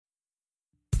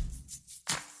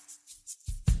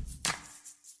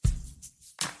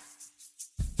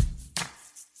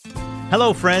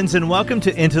Hello, friends, and welcome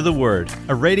to Into the Word,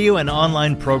 a radio and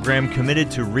online program committed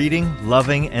to reading,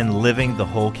 loving, and living the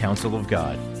whole counsel of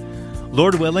God.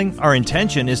 Lord willing, our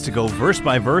intention is to go verse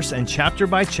by verse and chapter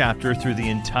by chapter through the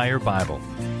entire Bible.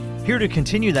 Here to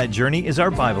continue that journey is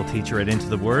our Bible teacher at Into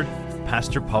the Word,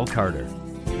 Pastor Paul Carter.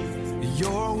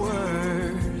 Your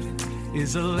word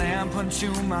is a lamp unto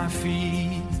my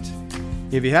feet.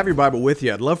 If you have your Bible with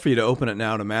you, I'd love for you to open it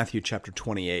now to Matthew chapter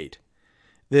 28.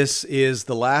 This is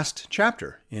the last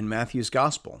chapter in Matthew's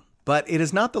Gospel, but it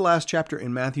is not the last chapter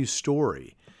in Matthew's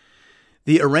story.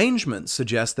 The arrangement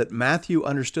suggests that Matthew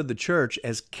understood the church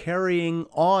as carrying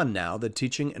on now the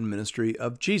teaching and ministry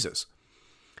of Jesus.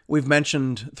 We've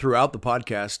mentioned throughout the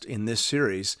podcast in this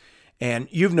series, and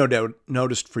you've no doubt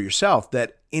noticed for yourself,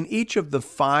 that in each of the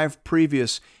 5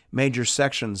 previous major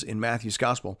sections in Matthew's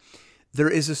Gospel, there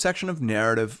is a section of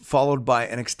narrative followed by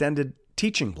an extended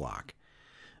teaching block.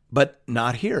 But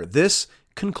not here. This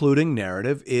concluding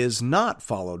narrative is not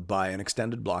followed by an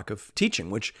extended block of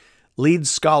teaching, which leads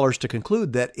scholars to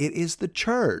conclude that it is the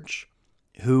church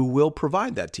who will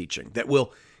provide that teaching, that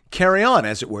will carry on,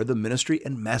 as it were, the ministry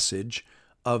and message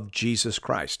of Jesus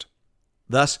Christ.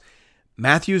 Thus,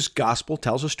 Matthew's gospel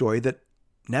tells a story that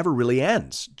never really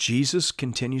ends. Jesus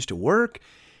continues to work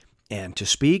and to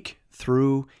speak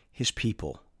through his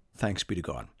people. Thanks be to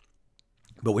God.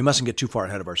 But we mustn't get too far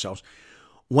ahead of ourselves.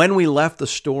 When we left the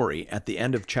story at the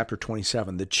end of chapter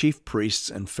 27, the chief priests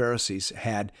and Pharisees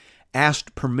had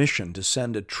asked permission to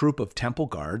send a troop of temple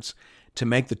guards to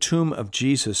make the tomb of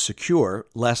Jesus secure,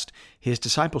 lest his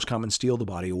disciples come and steal the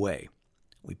body away.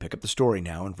 We pick up the story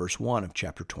now in verse 1 of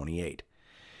chapter 28.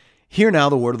 Hear now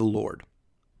the word of the Lord.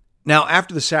 Now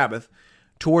after the Sabbath,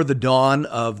 toward the dawn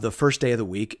of the first day of the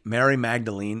week, Mary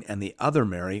Magdalene and the other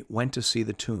Mary went to see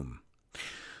the tomb.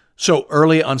 So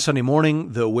early on Sunday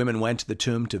morning, the women went to the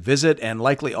tomb to visit and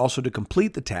likely also to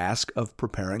complete the task of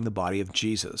preparing the body of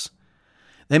Jesus.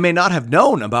 They may not have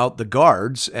known about the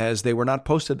guards, as they were not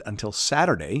posted until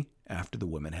Saturday after the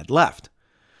women had left.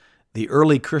 The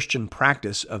early Christian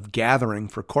practice of gathering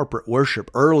for corporate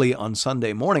worship early on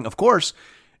Sunday morning, of course,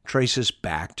 traces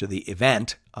back to the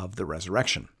event of the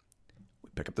resurrection.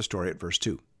 We pick up the story at verse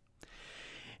 2.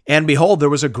 And behold, there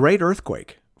was a great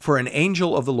earthquake. For an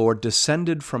angel of the Lord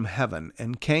descended from heaven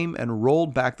and came and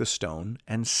rolled back the stone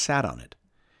and sat on it.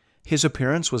 His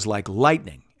appearance was like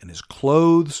lightning, and his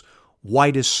clothes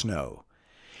white as snow.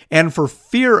 And for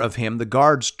fear of him, the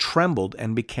guards trembled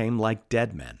and became like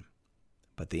dead men.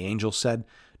 But the angel said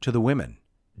to the women,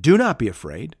 "Do not be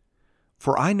afraid,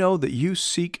 for I know that you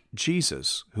seek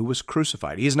Jesus, who was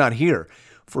crucified. He is not here,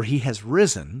 for he has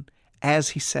risen, as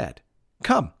he said.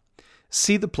 Come,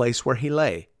 see the place where he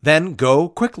lay. Then go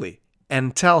quickly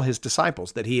and tell his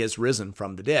disciples that he has risen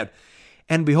from the dead.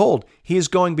 And behold, he is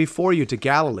going before you to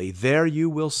Galilee. There you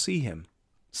will see him.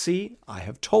 See, I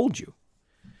have told you."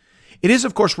 It is,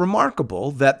 of course,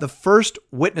 remarkable that the first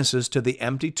witnesses to the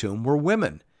empty tomb were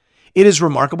women. It is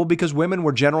remarkable because women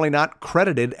were generally not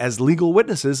credited as legal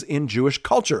witnesses in Jewish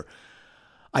culture.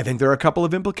 I think there are a couple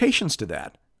of implications to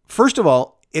that. First of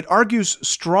all, it argues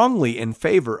strongly in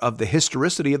favor of the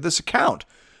historicity of this account.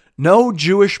 No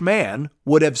Jewish man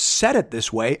would have said it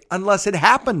this way unless it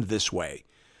happened this way.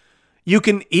 You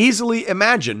can easily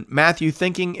imagine Matthew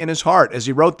thinking in his heart as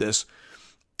he wrote this,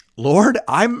 "Lord,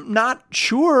 I'm not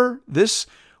sure this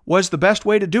was the best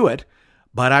way to do it,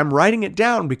 but I'm writing it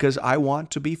down because I want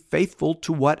to be faithful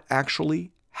to what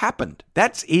actually happened."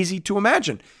 That's easy to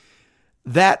imagine.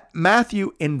 That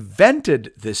Matthew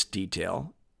invented this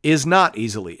detail is not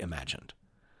easily imagined.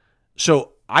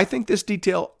 So I think this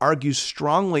detail argues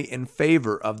strongly in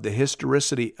favor of the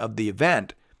historicity of the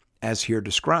event as here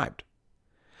described.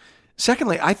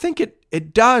 Secondly, I think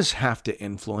it does have to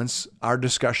influence our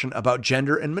discussion about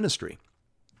gender and ministry.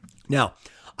 Now,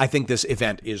 I think this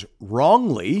event is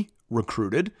wrongly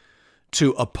recruited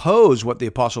to oppose what the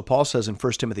Apostle Paul says in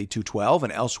 1 Timothy 2:12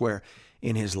 and elsewhere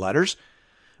in his letters.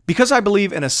 Because I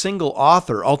believe in a single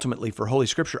author ultimately for Holy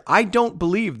Scripture, I don't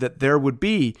believe that there would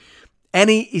be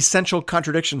any essential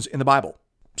contradictions in the Bible.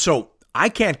 So I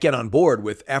can't get on board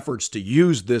with efforts to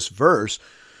use this verse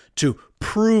to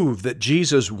prove that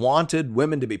Jesus wanted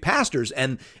women to be pastors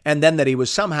and then that he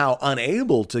was somehow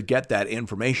unable to get that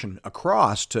information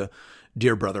across to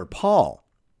dear brother Paul.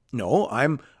 No,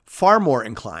 I'm far more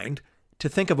inclined to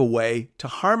think of a way to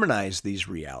harmonize these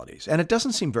realities. And it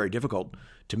doesn't seem very difficult,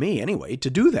 to me anyway, to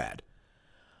do that.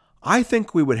 I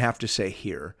think we would have to say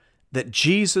here that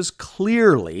Jesus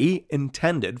clearly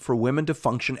intended for women to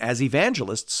function as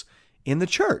evangelists in the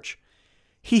church.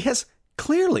 He has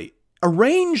clearly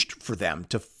arranged for them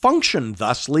to function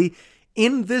thusly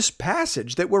in this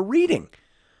passage that we're reading.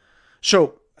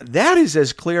 So that is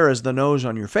as clear as the nose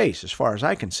on your face, as far as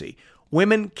I can see.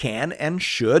 Women can and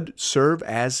should serve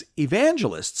as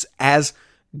evangelists, as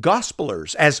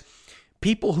gospelers, as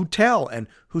people who tell and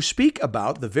who speak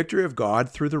about the victory of God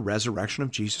through the resurrection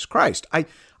of Jesus Christ. I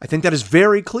think that is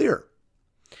very clear.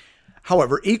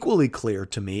 However, equally clear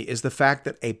to me is the fact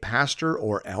that a pastor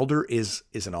or elder is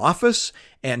an office,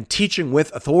 and teaching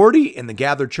with authority in the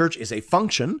gathered church is a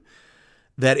function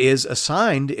that is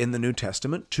assigned in the New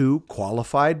Testament to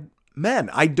qualified men.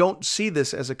 I don't see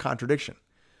this as a contradiction.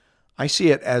 I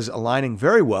see it as aligning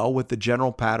very well with the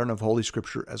general pattern of Holy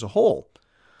Scripture as a whole.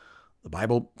 The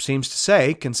Bible seems to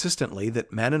say consistently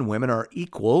that men and women are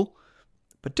equal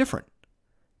but different.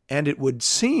 And it would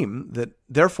seem that,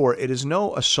 therefore, it is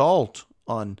no assault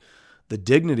on the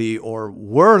dignity or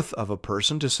worth of a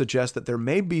person to suggest that there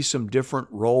may be some different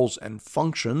roles and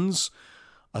functions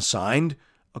assigned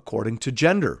according to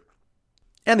gender.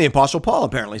 And the Apostle Paul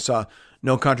apparently saw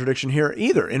no contradiction here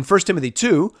either. In 1 Timothy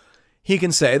 2, he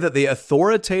can say that the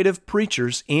authoritative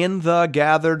preachers in the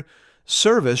gathered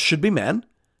service should be men,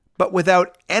 but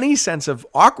without any sense of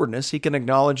awkwardness, he can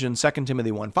acknowledge in 2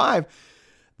 Timothy 1:5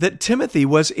 that Timothy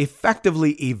was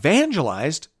effectively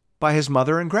evangelized by his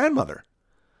mother and grandmother.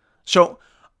 So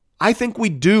I think we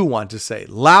do want to say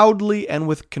loudly and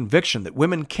with conviction that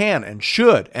women can and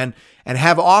should and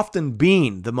have often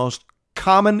been the most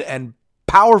common and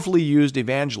powerfully used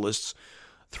evangelists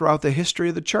throughout the history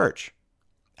of the church.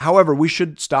 However, we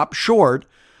should stop short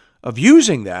of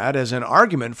using that as an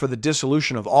argument for the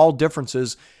dissolution of all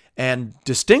differences and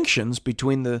distinctions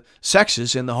between the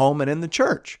sexes in the home and in the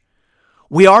church.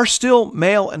 We are still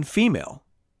male and female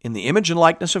in the image and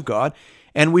likeness of God,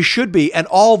 and we should be, and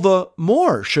all the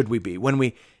more should we be, when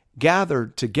we gather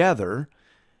together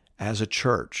as a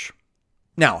church.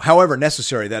 Now, however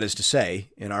necessary that is to say,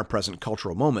 in our present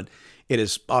cultural moment, it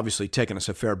has obviously taken us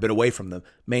a fair bit away from the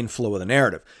main flow of the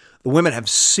narrative. The women have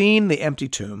seen the empty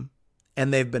tomb,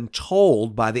 and they've been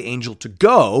told by the angel to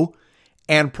go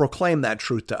and proclaim that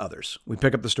truth to others. We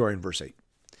pick up the story in verse 8.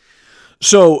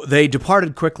 So they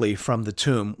departed quickly from the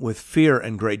tomb with fear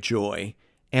and great joy,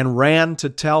 and ran to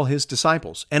tell his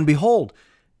disciples. And behold,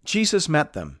 Jesus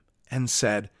met them and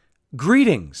said,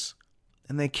 "Greetings."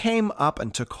 And they came up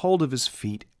and took hold of his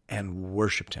feet and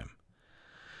worshipped him.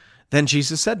 Then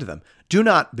Jesus said to them, "Do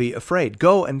not be afraid.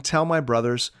 Go and tell my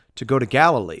brothers to go to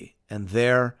Galilee, and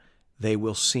there they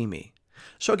will see me."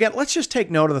 So again, let's just take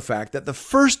note of the fact that the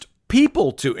first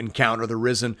people to encounter the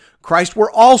risen Christ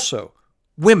were also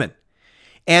women.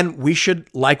 And we should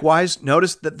likewise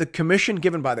notice that the commission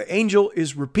given by the angel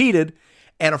is repeated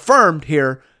and affirmed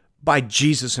here by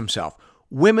Jesus himself.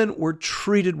 Women were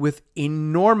treated with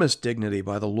enormous dignity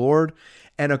by the Lord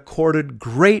and accorded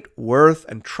great worth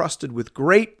and trusted with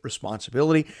great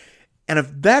responsibility. And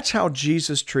if that's how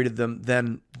Jesus treated them,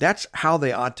 then that's how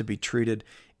they ought to be treated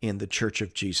in the Church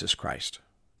of Jesus Christ.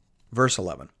 Verse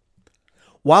 11.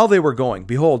 While they were going,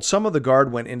 behold, some of the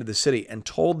guard went into the city and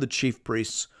told the chief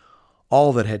priests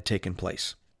all that had taken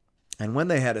place. And when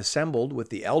they had assembled with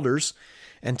the elders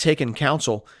and taken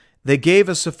counsel, they gave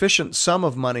a sufficient sum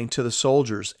of money to the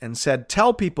soldiers and said,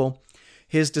 "Tell people,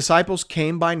 his disciples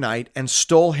came by night and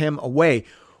stole him away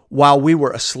while we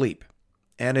were asleep.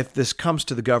 And if this comes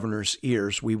to the governor's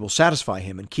ears, we will satisfy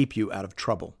him and keep you out of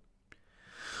trouble."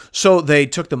 So they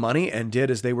took the money and did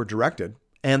as they were directed.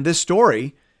 And this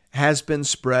story has been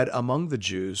spread among the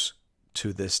Jews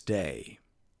to this day.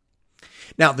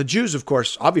 Now, the Jews, of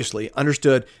course, obviously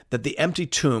understood that the empty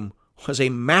tomb was a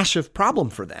massive problem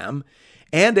for them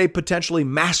and a potentially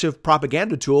massive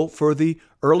propaganda tool for the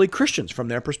early Christians from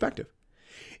their perspective.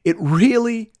 It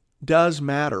really does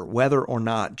matter whether or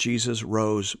not Jesus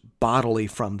rose bodily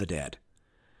from the dead.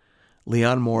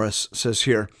 Leon Morris says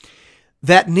here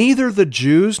that neither the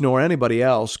Jews nor anybody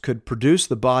else could produce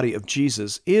the body of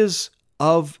Jesus is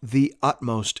of the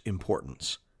utmost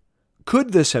importance.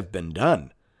 Could this have been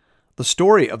done, the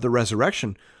story of the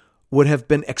resurrection would have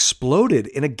been exploded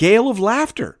in a gale of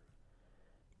laughter.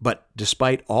 But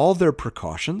despite all their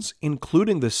precautions,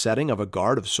 including the setting of a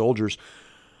guard of soldiers,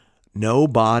 no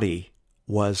body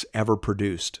was ever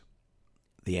produced.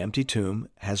 The empty tomb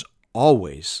has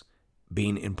always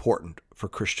been important for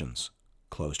Christians.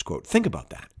 Closed quote. Think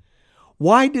about that.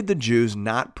 Why did the Jews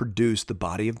not produce the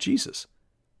body of Jesus?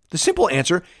 The simple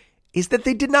answer is that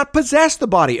they did not possess the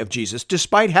body of Jesus,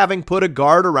 despite having put a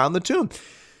guard around the tomb.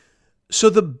 So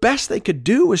the best they could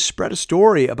do was spread a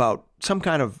story about some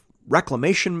kind of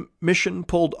reclamation mission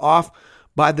pulled off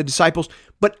by the disciples.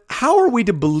 But how are we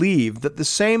to believe that the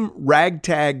same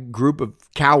ragtag group of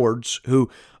cowards who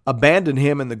abandoned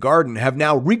him in the garden have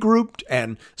now regrouped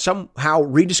and somehow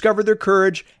rediscovered their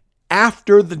courage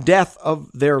after the death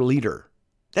of their leader.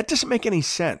 That doesn't make any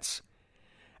sense.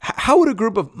 How would a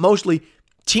group of mostly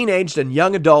teenaged and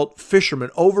young adult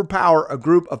fishermen overpower a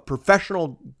group of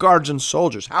professional guards and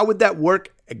soldiers? How would that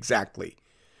work exactly?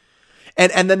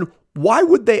 And then why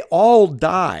would they all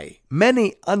die,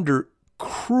 many under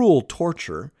cruel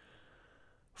torture,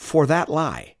 for that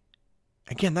lie?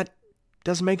 Again, that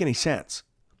doesn't make any sense.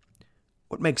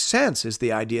 What makes sense is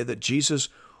the idea that Jesus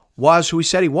was who he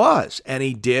said he was, and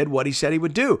he did what he said he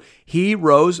would do. He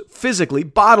rose physically,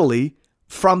 bodily,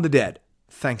 from the dead.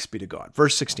 Thanks be to God.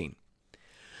 Verse 16.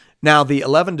 Now the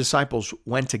 11 disciples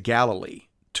went to Galilee,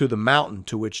 to the mountain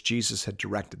to which Jesus had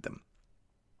directed them.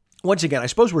 Once again, I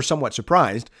suppose we're somewhat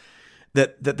surprised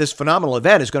that this phenomenal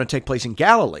event is going to take place in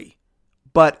Galilee,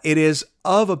 but it is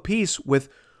of a piece with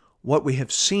what we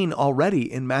have seen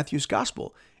already in Matthew's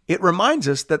gospel. It reminds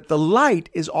us that the light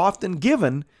is often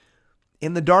given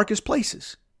in the darkest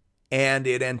places, and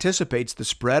it anticipates the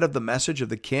spread of the message of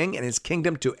the King and his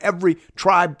kingdom to every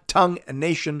tribe, tongue, and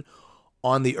nation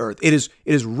on the earth. It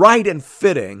is right and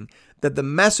fitting that the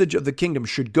message of the kingdom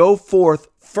should go forth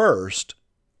first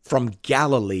from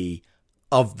Galilee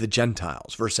of the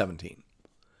Gentiles. Verse 17.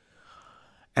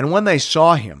 And when they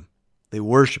saw him, they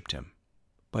worshipped him,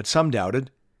 but some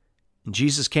doubted. And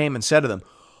Jesus came and said to them,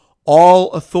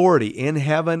 all authority in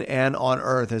heaven and on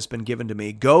earth has been given to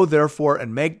me. Go therefore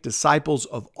and make disciples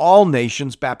of all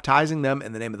nations, baptizing them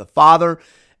in the name of the Father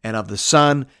and of the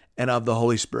Son and of the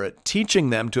Holy Spirit,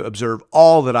 teaching them to observe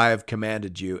all that I have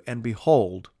commanded you. And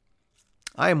behold,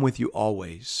 I am with you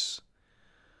always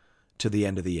to the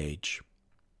end of the age.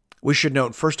 We should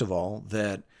note, first of all,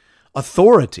 that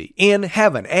authority in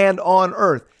heaven and on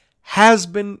earth has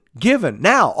been given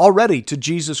now already to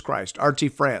Jesus Christ. R.T.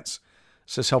 France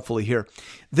says helpfully here,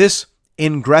 this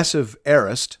ingressive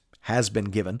aorist has been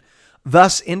given,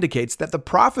 thus indicates that the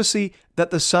prophecy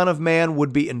that the Son of Man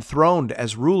would be enthroned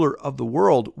as ruler of the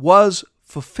world was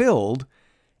fulfilled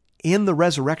in the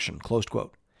resurrection, closed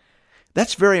quote.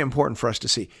 That's very important for us to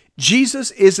see.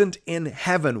 Jesus isn't in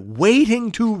heaven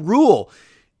waiting to rule.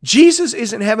 Jesus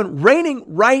is in heaven reigning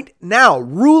right now,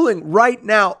 ruling right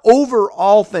now over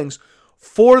all things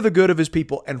for the good of his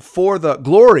people and for the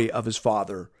glory of his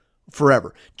Father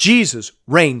forever. Jesus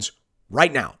reigns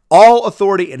right now. All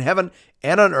authority in heaven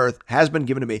and on earth has been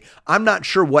given to me. I'm not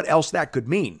sure what else that could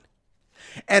mean.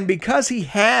 And because he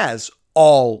has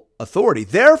all authority,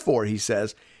 therefore, he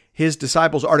says, his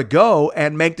disciples are to go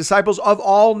and make disciples of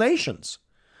all nations.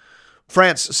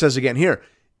 France says again here,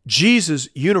 Jesus'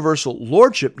 universal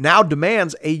lordship now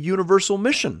demands a universal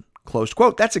mission, closed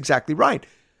quote. That's exactly right.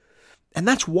 And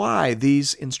that's why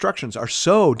these instructions are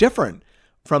so different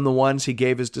from the ones he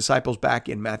gave his disciples back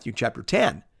in Matthew chapter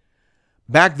 10.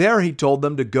 Back there, he told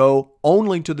them to go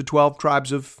only to the 12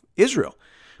 tribes of Israel.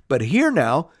 But here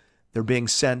now, they're being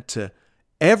sent to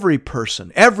every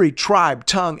person, every tribe,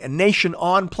 tongue, and nation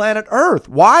on planet Earth.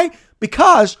 Why?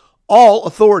 Because all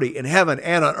authority in heaven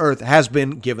and on earth has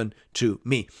been given to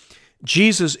me.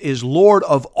 Jesus is Lord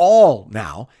of all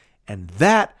now, and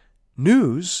that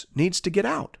news needs to get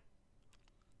out.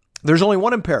 There's only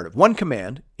one imperative, one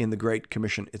command in the Great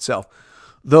Commission itself,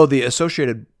 though the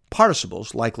associated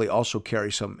participles likely also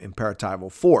carry some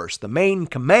imperatival force. The main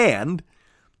command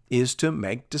is to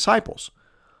make disciples.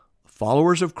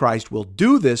 Followers of Christ will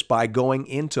do this by going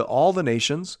into all the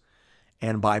nations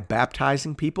and by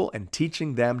baptizing people and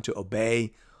teaching them to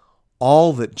obey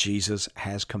all that Jesus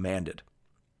has commanded.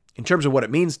 In terms of what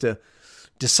it means to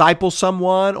disciple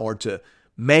someone or to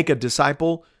make a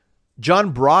disciple,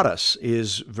 John Broadus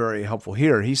is very helpful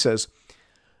here. He says,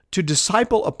 to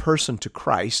disciple a person to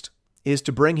Christ is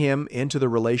to bring him into the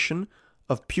relation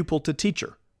of pupil to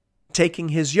teacher, taking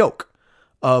his yoke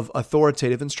of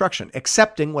authoritative instruction,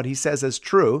 accepting what he says as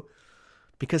true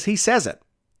because he says it,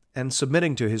 and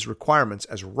submitting to his requirements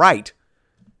as right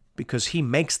because he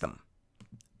makes them.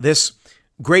 This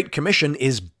Great Commission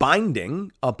is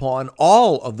binding upon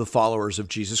all of the followers of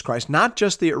Jesus Christ, not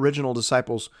just the original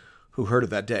disciples who heard of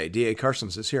that day. D.A.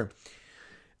 Carson says here,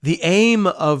 the aim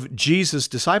of Jesus'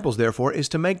 disciples, therefore, is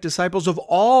to make disciples of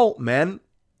all men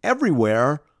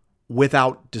everywhere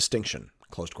without distinction,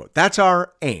 closed quote. That's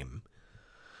our aim.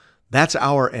 That's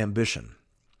our ambition.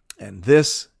 And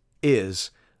this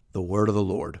is the word of the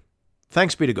Lord.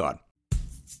 Thanks be to God.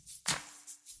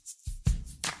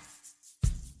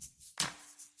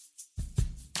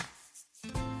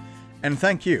 And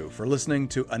thank you for listening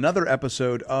to another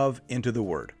episode of Into the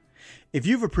Word. If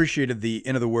you've appreciated the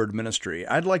Into the Word ministry,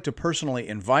 I'd like to personally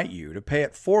invite you to pay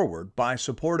it forward by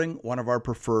supporting one of our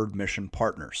preferred mission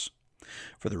partners.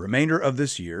 For the remainder of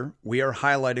this year, we are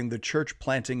highlighting the church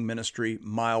planting ministry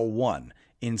Mile 1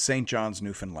 in St. John's,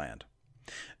 Newfoundland.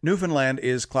 Newfoundland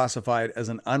is classified as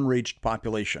an unreached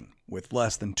population, with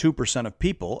less than 2% of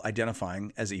people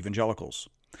identifying as evangelicals.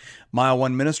 Mile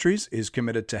One Ministries is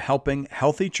committed to helping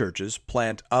healthy churches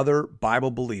plant other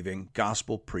Bible-believing,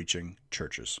 gospel-preaching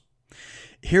churches.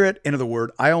 Here at Into the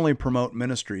Word, I only promote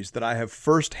ministries that I have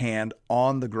firsthand,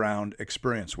 on-the-ground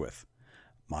experience with.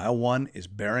 Mile One is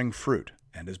bearing fruit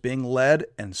and is being led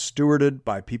and stewarded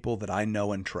by people that I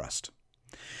know and trust.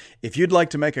 If you'd like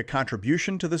to make a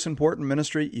contribution to this important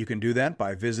ministry, you can do that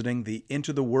by visiting the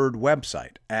Into the Word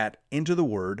website at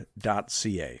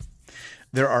intotheword.ca.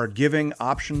 There are giving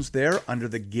options there under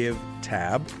the Give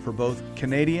tab for both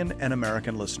Canadian and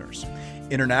American listeners.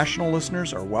 International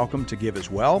listeners are welcome to give as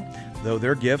well, though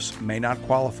their gifts may not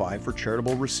qualify for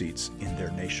charitable receipts in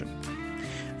their nation.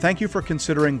 Thank you for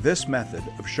considering this method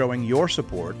of showing your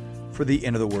support for the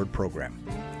Into the Word program.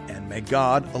 And may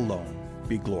God alone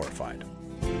be glorified.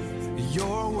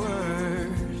 Your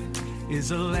word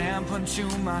is a lamp unto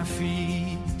my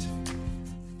feet